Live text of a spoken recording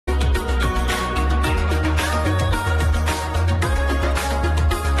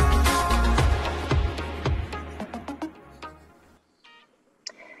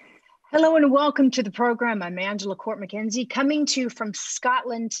Hello and welcome to the program. I'm Angela Court-McKenzie coming to you from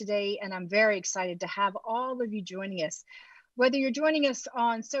Scotland today, and I'm very excited to have all of you joining us. Whether you're joining us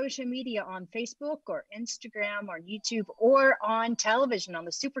on social media, on Facebook or Instagram or YouTube, or on television on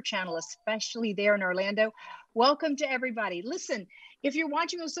the Super Channel, especially there in Orlando, welcome to everybody. Listen, if you're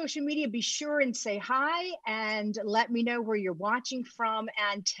watching on social media, be sure and say hi and let me know where you're watching from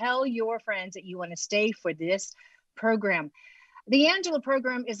and tell your friends that you want to stay for this program. The Angela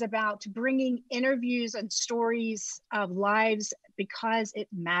program is about bringing interviews and stories of lives because it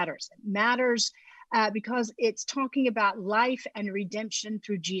matters. It matters because it's talking about life and redemption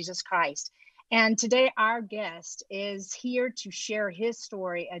through Jesus Christ. And today our guest is here to share his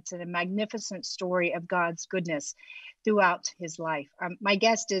story. It's a magnificent story of God's goodness throughout his life. My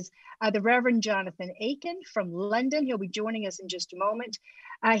guest is the Reverend Jonathan Aitken from London. He'll be joining us in just a moment.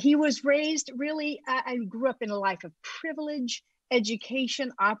 He was raised really and grew up in a life of privilege,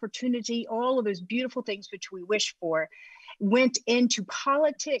 education, opportunity, all of those beautiful things which we wish for. Went into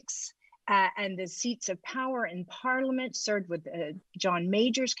politics and the seats of power in Parliament, served with John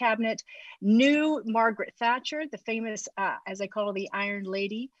Major's cabinet, knew Margaret Thatcher, the famous, as I call her, the Iron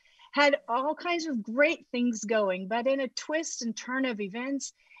Lady, had all kinds of great things going, but in a twist and turn of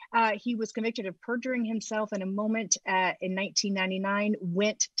events, he was convicted of perjuring himself in a moment in 1999,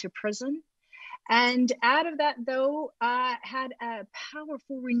 went to prison. And out of that, though, had a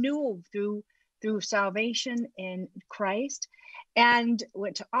powerful renewal through salvation in Christ, and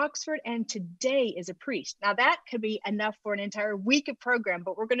went to Oxford, and today is a priest. Now, that could be enough for an entire week of program,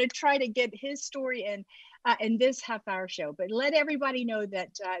 but we're going to try to get his story in this half-hour show. But let everybody know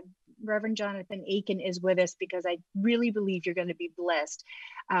that Reverend Jonathan Aitken is with us, because I really believe you're going to be blessed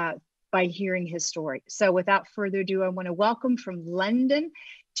by hearing his story. So without further ado, I want to welcome from London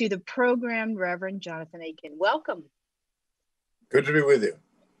to the program, Reverend Jonathan Aitken. Welcome. Good to be with you.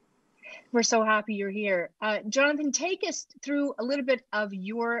 We're so happy you're here. Jonathan, take us through a little bit of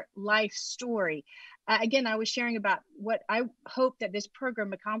your life story. Again, I was sharing about what I hope that this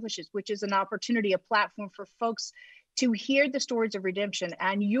program accomplishes, which is an opportunity, a platform for folks to hear the stories of redemption.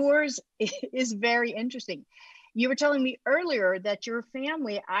 And yours is very interesting. You were telling me earlier that your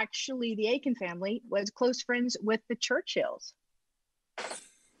family, actually the Aitken family, was close friends with the Churchills.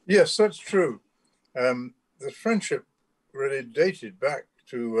 Yes, that's true. The friendship really dated back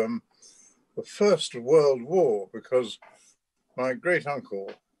to the First World War, because my great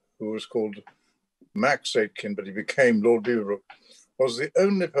uncle, who was called Max Aitken, but he became Lord Beaverbrook, was the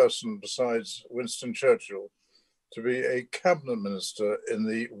only person besides Winston Churchill to be a cabinet minister in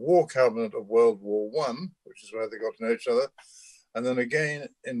the war cabinet of World War I, which is where they got to know each other. And then again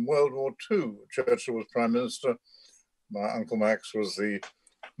in World War II, Churchill was prime minister. My uncle Max was the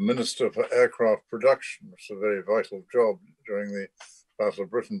Minister for Aircraft Production, which is a very vital job during the Battle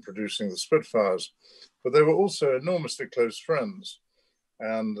of Britain, producing the Spitfires. But they were also enormously close friends,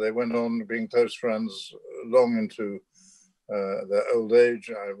 and they went on being close friends long into their old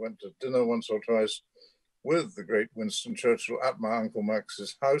age. I went to dinner once or twice with the great Winston Churchill at my uncle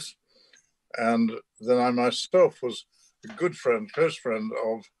Max's house, and then I myself was a good friend, close friend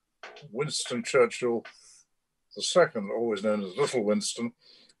of Winston Churchill II, always known as Little Winston,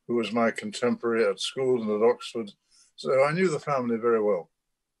 who was my contemporary at school and at Oxford. So I knew the family very well.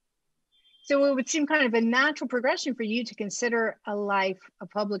 So it would seem kind of a natural progression for you to consider a life of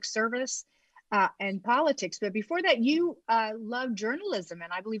public service and politics. But before that, you loved journalism.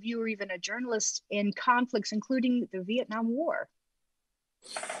 And I believe you were even a journalist in conflicts, including the Vietnam War.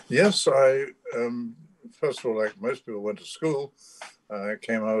 Yes, I, first of all, like most people, went to school. I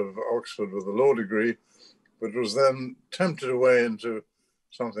came out of Oxford with a law degree, but was then tempted away into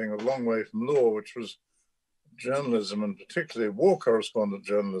something a long way from law, which was journalism, and particularly war correspondent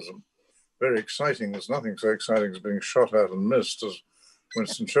journalism. Very exciting. There's nothing so exciting as being shot at and missed, as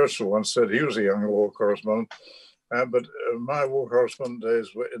Winston Churchill once said. He was a young war correspondent. But my war correspondent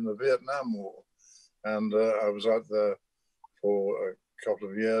days were in the Vietnam War. And I was out there for a couple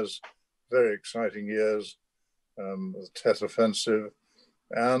of years, very exciting years, the Tet Offensive.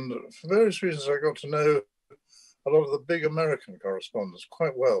 And for various reasons, I got to know a lot of the big American correspondents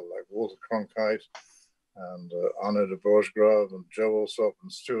quite well, like Walter Cronkite and Arnaud de Bourgegrave and Joe Alsop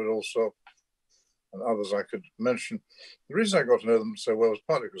and Stuart Alsop and others I could mention. The reason I got to know them so well was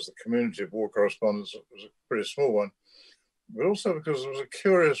partly because the community of war correspondents was a pretty small one, but also because there was a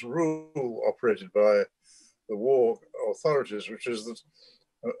curious rule operated by the war authorities, which is that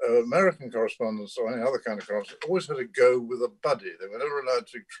American correspondents or any other kind of correspondents always had to go with a buddy. They were never allowed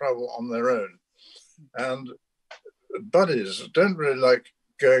to travel on their own. And buddies don't really like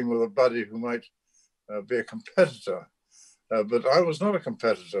going with a buddy who might be a competitor. But I was not a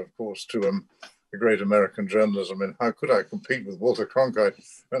competitor, of course, to the great American journalism. I mean, how could I compete with Walter Cronkite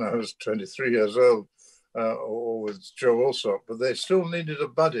when I was 23 years old, or with Joe Alsop? But they still needed a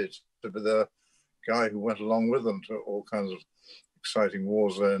buddy to be the guy who went along with them to all kinds of exciting war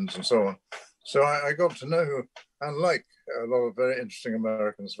zones and so on. So I got to know and like a lot of very interesting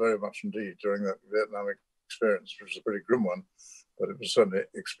Americans very much indeed during that Vietnam experience, which was a pretty grim one, but it was certainly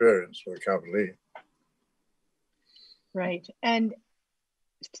experience with a capital E. Right. And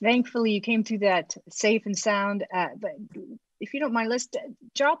thankfully you came through that safe and sound. But if you don't mind, let's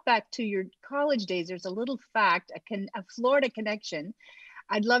drop back to your college days. There's a little fact, a Florida connection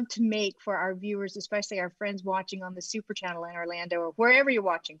I'd love to make for our viewers, especially our friends watching on the Super Channel in Orlando or wherever you're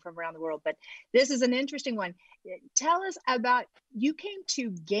watching from around the world. But this is an interesting one. Tell us about, you came to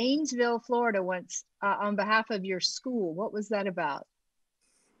Gainesville, Florida once on behalf of your school. What was that about?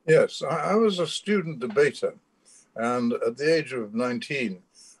 Yes, I was a student debater. And at the age of 19,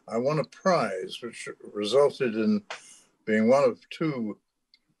 I won a prize, which resulted in being one of two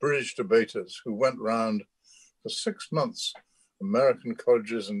British debaters who went round for 6 months, American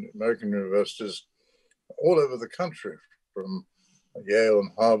colleges and American universities all over the country, from Yale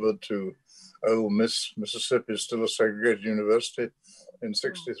and Harvard to Ole Miss, Mississippi, still a segregated university in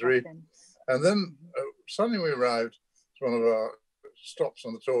 '63. And then suddenly we arrived to one of our stops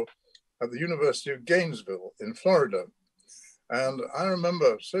on the tour at the University of Gainesville in Florida. And I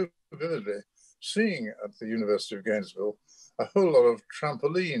remember so vividly seeing at the University of Gainesville a whole lot of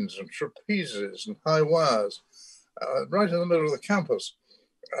trampolines and trapezes and high wires right in the middle of the campus.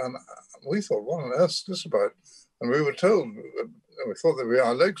 And we thought, what on earth is this about? And we were told, we thought that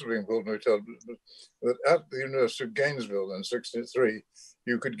our legs were being pulled, and we were told that at the University of Gainesville in '63,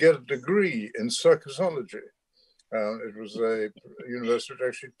 you could get a degree in circusology. It was a university which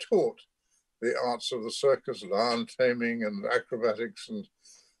actually taught the arts of the circus, lion taming and acrobatics and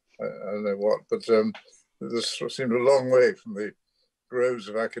I don't know what, but this seemed a long way from the groves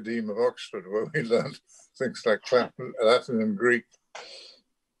of Academe of Oxford, where we learned things like Latin and Greek.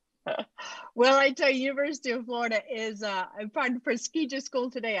 Well, I tell you, University of Florida is a prestigious school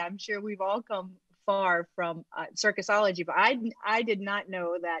today. I'm sure we've all come far from circusology, but I did not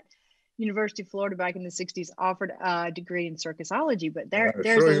know that University of Florida back in the 60s offered a degree in circusology, but there's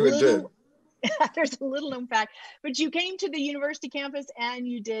a little there's a little known fact. But you came to the university campus and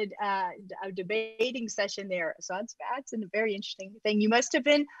you did a debating session there. So that's a very interesting thing. You must have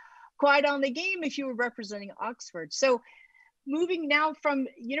been quite on the game if you were representing Oxford. So moving now from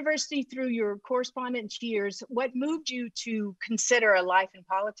university through your correspondence years, what moved you to consider a life in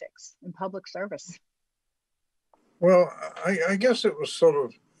politics and public service? Well, I guess it was sort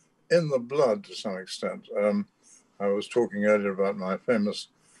of in the blood to some extent. I was talking earlier about my famous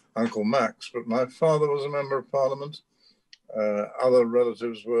Uncle Max, but my father was a member of Parliament. Other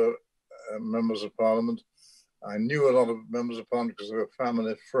relatives were members of Parliament. I knew a lot of members of Parliament because they were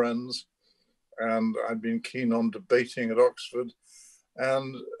family friends, and I'd been keen on debating at Oxford.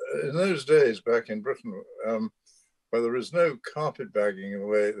 And in those days, back in Britain, where there is no carpetbagging in the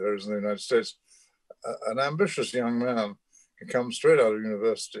way there is in the United States, an ambitious young man can come straight out of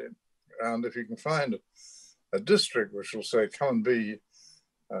university, and if you can find a district which will say, come and be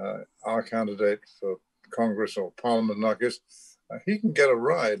our candidate for Congress or Parliament in our case, he can get a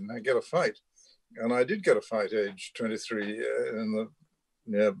ride and get a fight. And I did get a fight age 23 in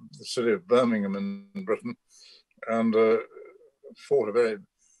near the city of Birmingham in Britain, and fought a very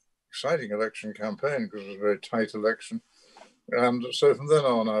exciting election campaign because it was a very tight election. And so from then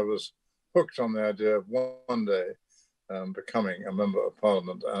on, I was hooked on the idea of one day becoming a member of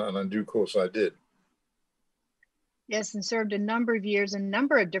Parliament, and in due course I did. Yes, and served a number of years in a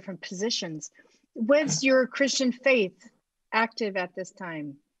number of different positions. Was your Christian faith active at this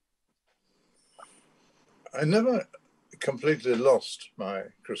time? I never completely lost my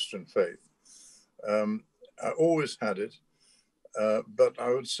Christian faith. I always had it, but I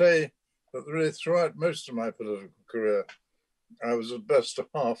would say that really throughout most of my political career, I was at best a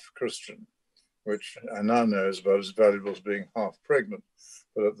half Christian, which I now know is about as valuable as being half pregnant.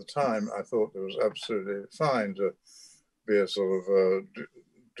 But at the time, I thought it was absolutely fine to be a sort of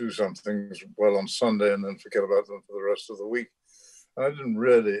do some things well on Sunday and then forget about them for the rest of the week. And I didn't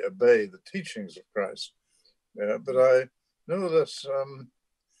really obey the teachings of Christ. But I, nevertheless,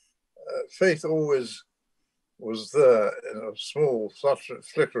 faith always was there in a small,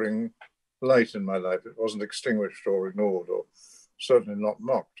 flickering light in my life. It wasn't extinguished or ignored or certainly not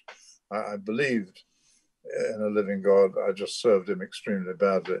mocked. I believed in a living God. I just served him extremely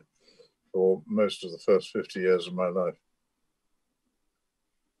badly for most of the first 50 years of my life.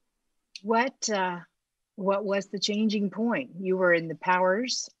 What What was the changing point? You were in the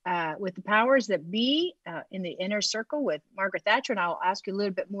powers, with the powers that be, in the inner circle with Margaret Thatcher, and I'll ask you a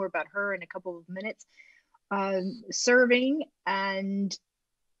little bit more about her in a couple of minutes, serving, and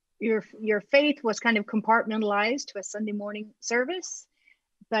your faith was kind of compartmentalized to a Sunday morning service.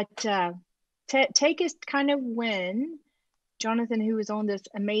 But take us kind of when Jonathan, who was on this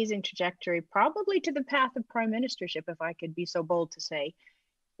amazing trajectory, probably to the path of prime ministership, if I could be so bold to say,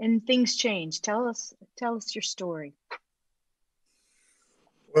 and things changed. Tell us your story.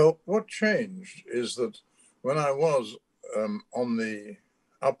 Well, what changed is that when I was on the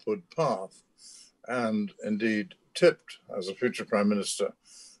upward path and indeed tipped as a future prime minister,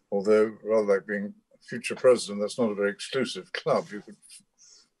 although rather like being future president, that's not a very exclusive club. You could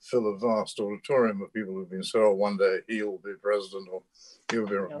fill a vast auditorium of people who've been said, oh, one day he'll be president or he'll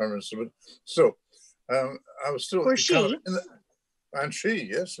be prime minister. But still, I was still... Or she. And she,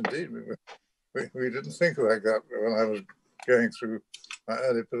 yes, indeed. We didn't think like that when I was going through my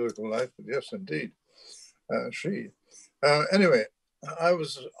early political life, but yes, indeed, she. Anyway, I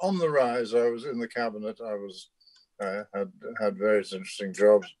was on the rise. I was in the cabinet. I had various interesting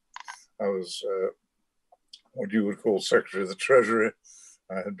jobs. I was what you would call Secretary of the Treasury.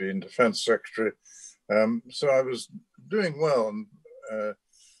 I had been Defense Secretary. So I was doing well.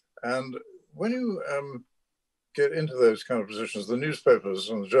 And when you get into those kind of positions, the newspapers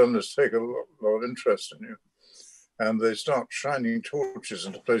and the journalists take a lot of interest in you, and they start shining torches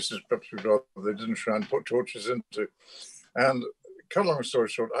into places perhaps they didn't put torches into. And cut a long story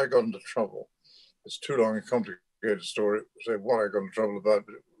short, I got into trouble. It's too long a complicated story to say what I got into trouble about,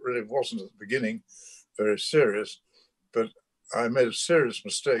 but it really wasn't at the beginning very serious. But I made a serious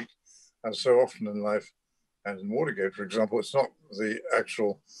mistake, as so often in life, and in Watergate, for example, it's not the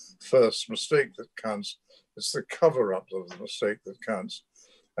actual first mistake that counts. It's the cover-up of the mistake that counts.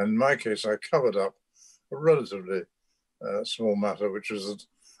 And in my case, I covered up a relatively small matter, which is that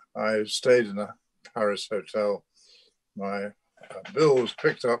I stayed in a Paris hotel. My bill was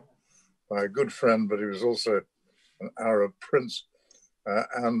picked up by a good friend, but he was also an Arab prince.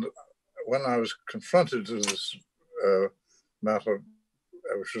 And when I was confronted with this matter,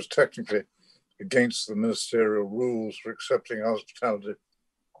 which was technically against the ministerial rules for accepting hospitality,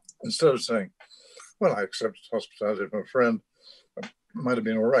 instead of saying, well, I accepted hospitality from a friend, it might have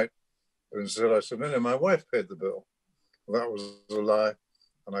been all right. But instead I said, no, my wife paid the bill. Well, that was a lie.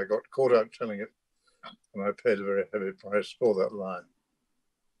 And I got caught out telling it. And I paid a very heavy price for that lie.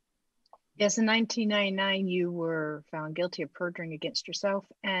 Yes, in 1999, you were found guilty of perjuring against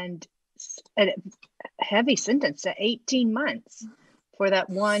yourself, and a heavy sentence to 18 months for that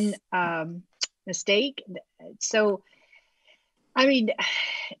one mistake. So, I mean,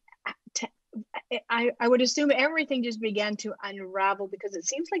 I would assume everything just began to unravel, because it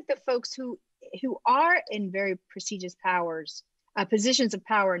seems like the folks who are in very prestigious powers, positions of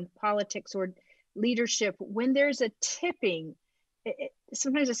power in politics or leadership, when there's a tipping,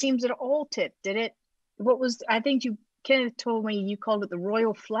 sometimes it seems it all tipped. Did it? What was, I think you kind of told me you called it the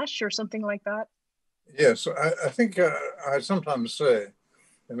royal flush or something like that. Yes, I think I sometimes say,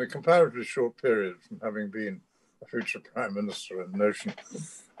 in a comparatively short period from having been a future prime minister in the nation,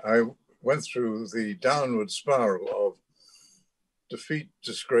 I went through the downward spiral of defeat,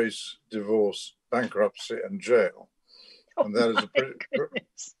 disgrace, divorce, bankruptcy, and jail. Oh, and that is a pretty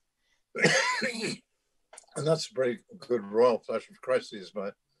and that's a pretty good royal flush of crises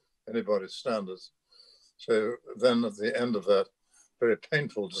by anybody's standards. So then at the end of that very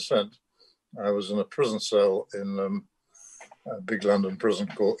painful descent, I was in a prison cell in a big London prison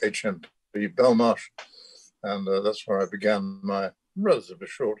called HMP Belmarsh, and that's where I began my relatively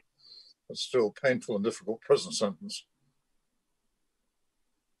short but still painful and difficult prison sentence.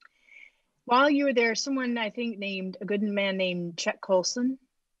 While you were there, someone, I think, a good man named Chuck Colson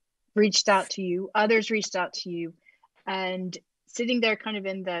reached out to you. Others reached out to you, and sitting there kind of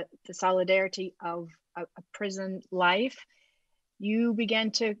in the solidarity of a prison life, you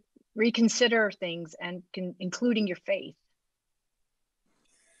began to reconsider things, and including your faith.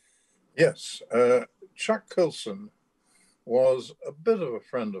 Yes, Chuck Colson was a bit of a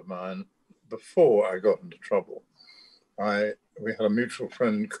friend of mine before I got into trouble. We had a mutual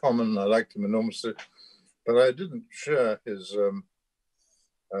friend in common. I liked him enormously, but I didn't share his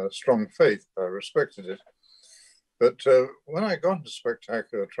strong faith. I respected it. But when I got into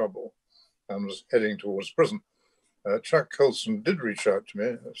spectacular trouble and was heading towards prison, Chuck Colson did reach out to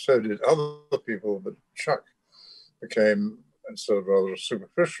me. So did other people, but Chuck became, instead of rather a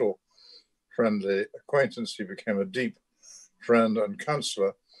superficial friendly acquaintance, he became a deep friend and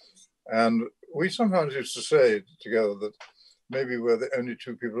counselor. And we sometimes used to say together that maybe we're the only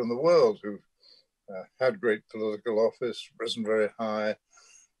two people in the world who've had great political office, risen very high,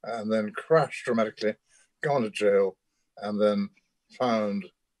 and then crashed dramatically, gone to jail, and then found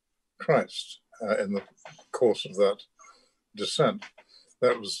Christ in the course of that descent.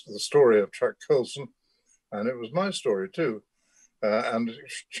 That was the story of Chuck Colson, and it was my story too. And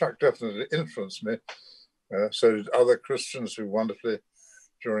Chuck definitely influenced me. So did other Christians who wonderfully,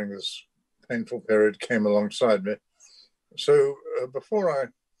 during this painful period, came alongside me. So before I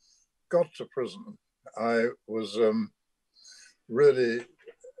got to prison, I was really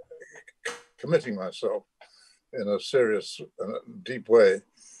committing myself in a serious, deep way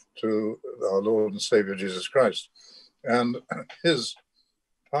to our Lord and Savior Jesus Christ. And his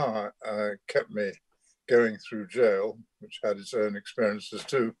power kept me going through jail, which had its own experiences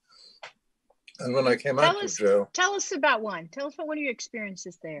too. And when I came out of jail... Tell us about one. Tell us about one of your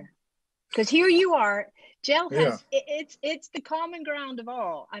experiences there. Because here you are, jail has, it's the common ground of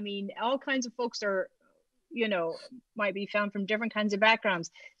all. I mean, all kinds of folks are, might be found from different kinds of backgrounds.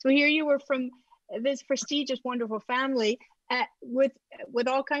 So here you were from this prestigious, wonderful family with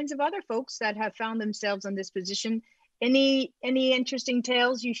all kinds of other folks that have found themselves in this position. Any interesting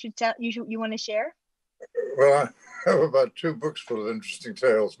tales you want to share? Well, I have about 2 books full of interesting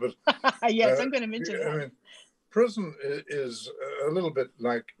tales, but yes, I'm going to mention that. I mean, prison is a little bit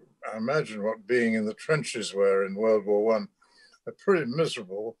like, I imagine, what being in the trenches were in World War One. They're pretty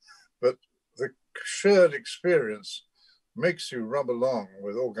miserable, but the shared experience makes you rub along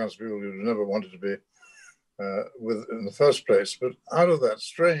with all kinds of people you never wanted to be with in the first place. But out of that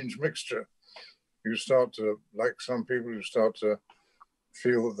strange mixture, you start to, like some people, you start to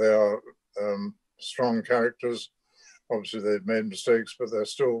feel that they are strong characters. Obviously, they've made mistakes, but they're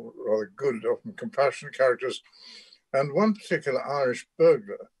still rather good, often compassionate characters. And one particular Irish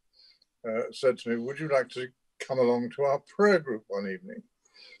burglar said to me, "Would you like to come along to our prayer group one evening?"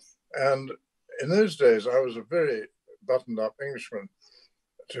 And in those days, I was a very buttoned-up Englishman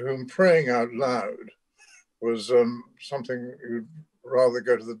to whom praying out loud was something you'd rather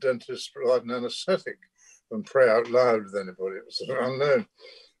go to the dentist without an anesthetic than pray out loud with anybody. It was sort of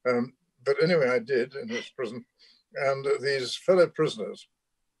unknown. But anyway, I did in this prison. And these fellow prisoners,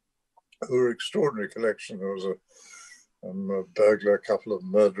 who were extraordinary collection, there was a burglar, a couple of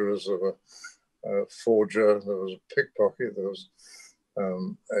murderers, there were a forger, there was a pickpocket, there was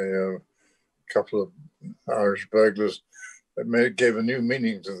a couple of Irish burglars. It gave a new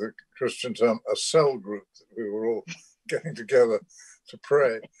meaning to the Christian term, a cell group. We were all getting together to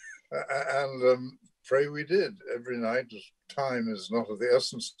pray. And pray we did every night, as time is not of the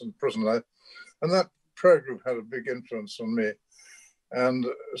essence in prison life. And that prayer group had a big influence on me. And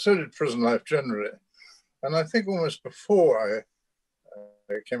so did prison life generally. And I think almost before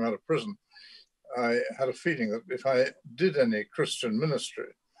I came out of prison, I had a feeling that if I did any Christian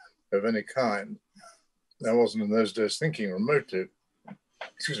ministry of any kind, I wasn't in those days thinking remotely,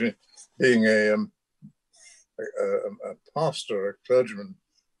 being a pastor, a clergyman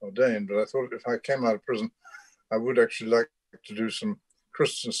ordained, but I thought if I came out of prison, I would actually like to do some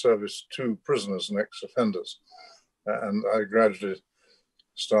Christian service to prisoners and ex-offenders. And I gradually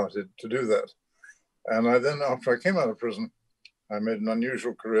started to do that. And I then, after I came out of prison, I made an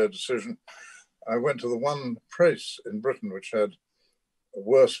unusual career decision. I went to the one place in Britain which had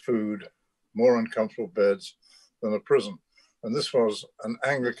worse food, more uncomfortable beds than a prison. And this was an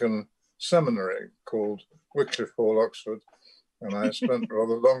Anglican seminary called Wycliffe Hall, Oxford. And I spent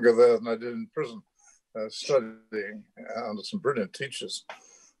rather longer there than I did in prison, studying under some brilliant teachers,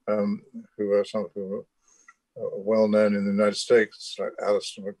 some of whom were well known in the United States, like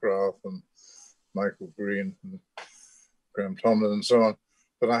Alistair McGrath and Michael Green and Graham Tomlin and so on.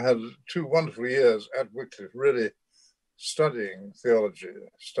 But I had 2 wonderful years at Wycliffe, really studying theology,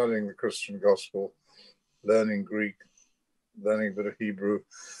 studying the Christian gospel, learning Greek, learning a bit of Hebrew.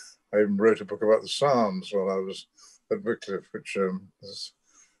 I even wrote a book about the Psalms while I was at Wycliffe, which has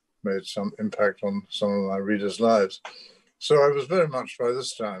made some impact on some of my readers' lives. So I was very much, by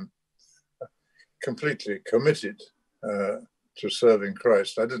this time, completely committed to serving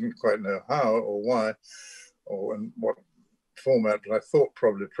Christ. I didn't quite know how or why or in what format, but I thought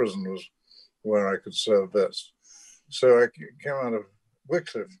probably prison was where I could serve best. So I came out of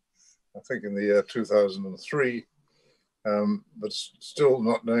Wycliffe, I think in the year 2003, but still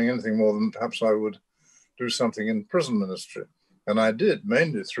not knowing anything more than perhaps I would do something in prison ministry. And I did,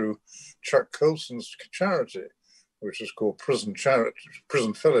 mainly through Chuck Colson's charity, which is called Prison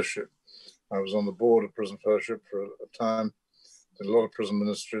Fellowship. I was on the board of Prison Fellowship for a time, did a lot of prison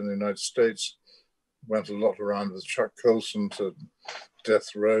ministry in the United States, went a lot around with Chuck Colson to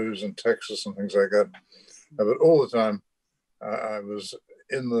death rows in Texas and things like that. But all the time, I was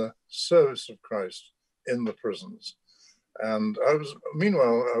in the service of Christ in the prisons. And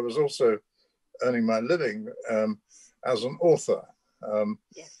meanwhile, I was also earning my living as an author,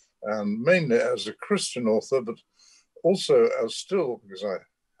 Yes. and mainly as a Christian author, but also because I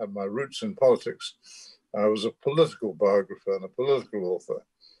had my roots in politics, I was a political biographer and a political author.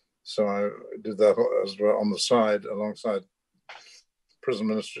 So I did that as well on the side alongside prison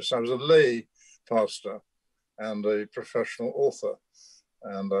ministry. So I was a lay pastor and a professional author.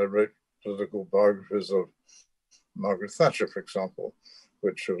 And I wrote political biographies of Margaret Thatcher, for example,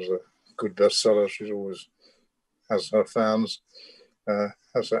 which was a good bestseller. She always has her fans,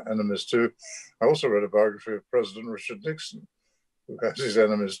 has her enemies too. I also wrote a biography of President Richard Nixon, who has his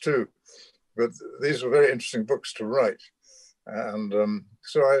enemies too. But these were very interesting books to write. And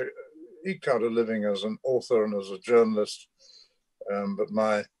so I eked out a living as an author and as a journalist. But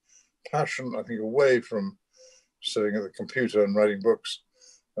my passion, I think, away from sitting at the computer and writing books,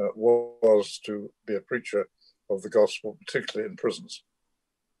 was to be a preacher of the gospel, particularly in prisons.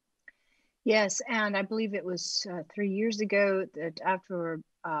 Yes, and I believe it was 3 years ago that after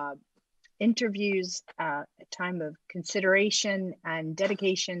interviews, a time of consideration and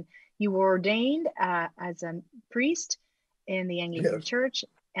dedication, you were ordained as a priest in the Anglican Church.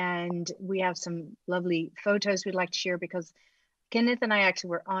 And we have some lovely photos we'd like to share because Kenneth and I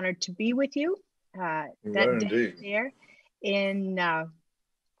actually were honored to be with you that day there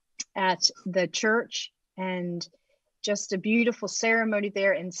at the church, and just a beautiful ceremony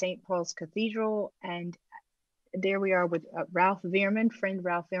there in St. Paul's Cathedral. And there we are with friend Ralph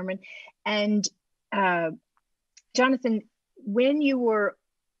Veerman. And Jonathan, when you were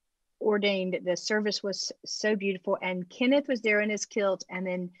ordained, the service was so beautiful, and Kenneth was there in his kilt, and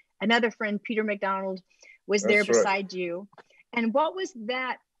then another friend, Peter McDonald, was there beside you. And what was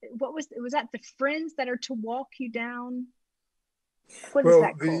that? Was that the friends that are to walk you down? What is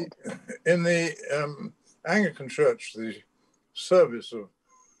that called? In the Anglican Church, the service of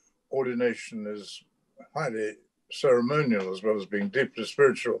ordination is highly ceremonial as well as being deeply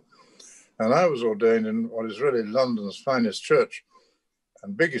spiritual. And I was ordained in what is really London's finest church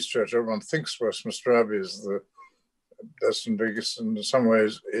and biggest church. Everyone thinks Westminster Abbey is the best and biggest, and in some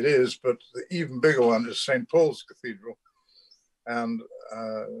ways it is, but the even bigger one is St. Paul's Cathedral. And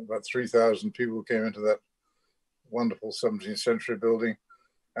about 3,000 people came into that wonderful 17th century building.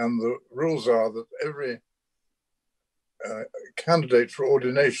 And the rules are that every candidate for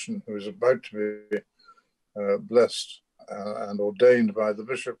ordination who is about to be blessed and ordained by the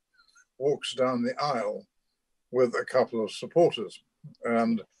bishop walks down the aisle with a couple of supporters.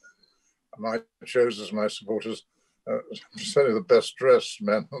 And I chose as my supporters certainly the best dressed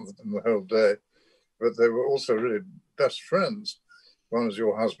men in the whole day, but they were also really best friends. One was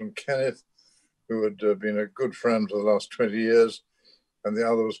your husband, Kenneth, who had been a good friend for the last 20 years. And the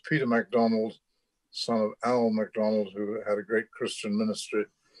other was Peter MacDonald, son of Al MacDonald, who had a great Christian ministry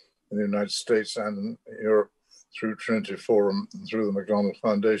in the United States and in Europe through Trinity Forum and through the MacDonald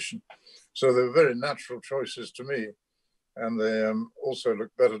Foundation. So they were very natural choices to me. And they also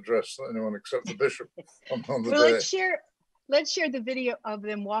looked better dressed than anyone except the bishop on the day. Let's share the video of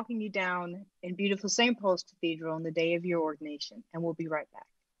them walking you down in beautiful St. Paul's Cathedral on the day of your ordination, and we'll be right back.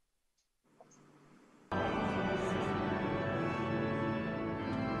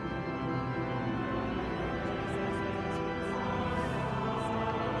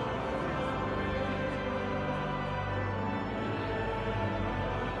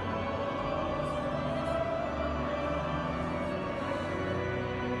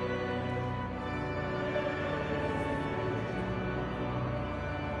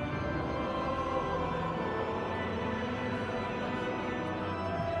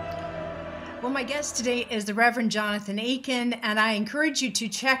 Well, my guest today is the Reverend Jonathan Aitken, and I encourage you to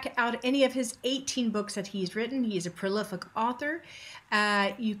check out any of his 18 books that he's written. He is a prolific author.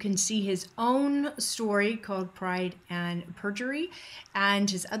 You can see his own story called Pride and Perjury, and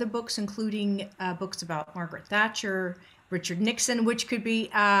his other books, including books about Margaret Thatcher, Richard Nixon, which could be,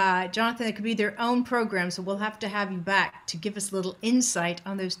 Jonathan, it could be their own program, so we'll have to have you back to give us a little insight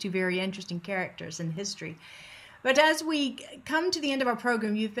on those two very interesting characters in history. But as we come to the end of our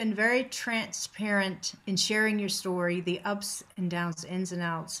program, you've been very transparent in sharing your story, the ups and downs, ins and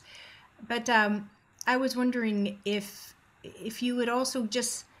outs. But I was wondering if you would also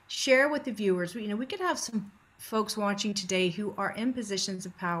just share with the viewers, we could have some folks watching today who are in positions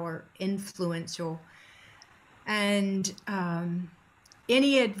of power, influential, and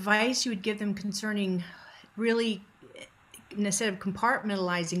any advice you would give them concerning really, instead of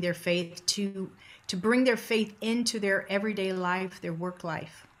compartmentalizing their faith, to bring their faith into their everyday life, their work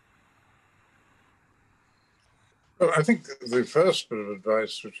life? Well, I think the first bit of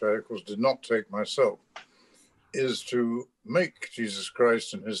advice, which I, of course, did not take myself, is to make Jesus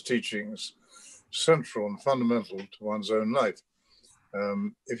Christ and his teachings central and fundamental to one's own life.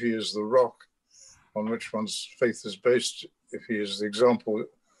 If he is the rock on which one's faith is based, if he is the example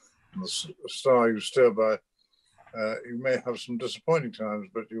and the star you steer by, you may have some disappointing times,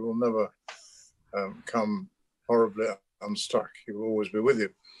 but you will never come horribly unstuck. He will always be with you.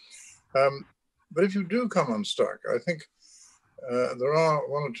 But if you do come unstuck, I think there are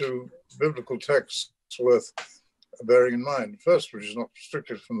one or two biblical texts worth bearing in mind. First, which is not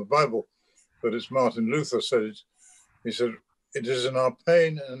strictly from the Bible, but it's Martin Luther said it. He said, "It is in our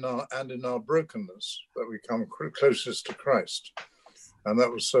pain and in our brokenness that we come closest to Christ." And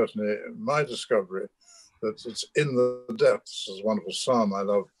that was certainly my discovery, that it's in the depths. There's a wonderful psalm I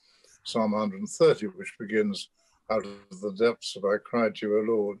love, Psalm 130, which begins, "Out of the depths have I cried to you, O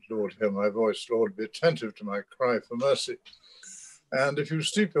Lord. Lord, hear my voice. Lord, be attentive to my cry for mercy." And if you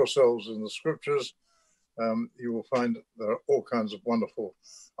steep yourselves in the scriptures, you will find there are all kinds of wonderful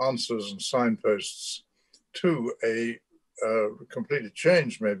answers and signposts to a completely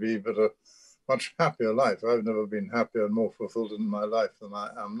changed, maybe, but a much happier life. I've never been happier and more fulfilled in my life than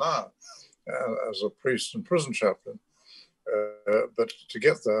I am now as a priest and prison chaplain. But to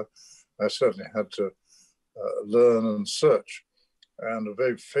get there, I certainly had to learn and search. And a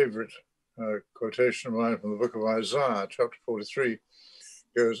very favorite quotation of mine from the book of Isaiah, chapter 43,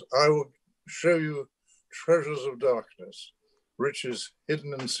 goes, "I will show you treasures of darkness, riches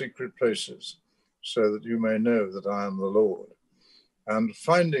hidden in secret places, so that you may know that I am the Lord." And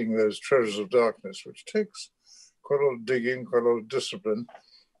finding those treasures of darkness, which takes quite a lot of digging, quite a lot of discipline,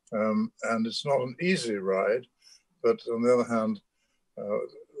 and it's not an easy ride, but on the other hand,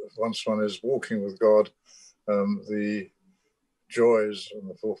 once one is walking with God, the joys and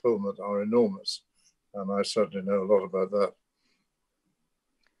the fulfillment are enormous. And I certainly know a lot about that.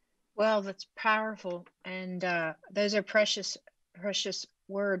 Well, that's powerful. And those are precious, precious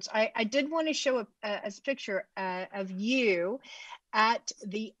words. I did want to show a picture of you at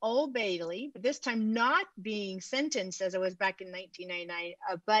the Old Bailey, but this time not being sentenced as I was back in 1999,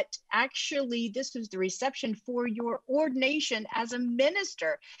 but actually this was the reception for your ordination as a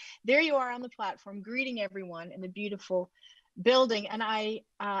minister. There you are on the platform greeting everyone in the beautiful building. And I,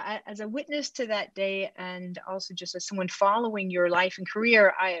 as a witness to that day, and also just as someone following your life and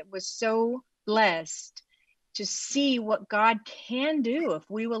career, I was so blessed to see what God can do if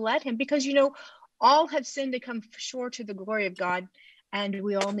we will let him, because, you know, all have sinned to come short to the glory of God, and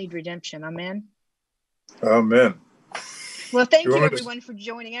we all need redemption. Amen. Amen. Well, thank you everyone for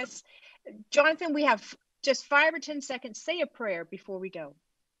joining us. Jonathan, we have just 5 or 10 seconds. Say a prayer before we go.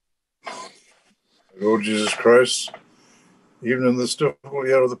 Lord Jesus Christ, even in this difficult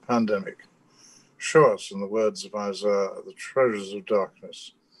year of the pandemic, show us, in the words of Isaiah, the treasures of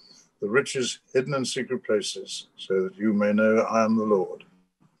darkness, the riches hidden in secret places, so that you may know I am the Lord.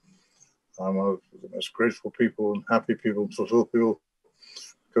 I'm one of the most grateful people and happy people and fulfilled people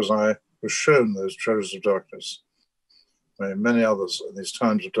because I was shown those treasures of darkness. May many others in these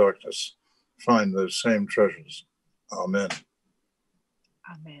times of darkness find those same treasures. Amen.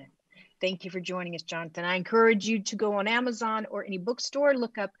 Amen. Thank you for joining us, Jonathan. I encourage you to go on Amazon or any bookstore,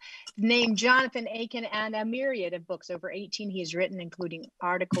 look up the name Jonathan Aitken and a myriad of books, over 18 he has written, including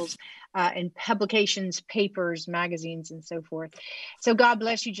articles and publications, papers, magazines, and so forth. So God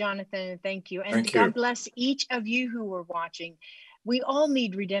bless you, Jonathan. Thank you. And Thank you. God bless each of you who are watching. We all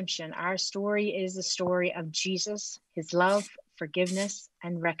need redemption. Our story is the story of Jesus, his love, forgiveness,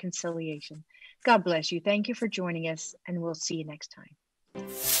 and reconciliation. God bless you. Thank you for joining us, and we'll see you next time.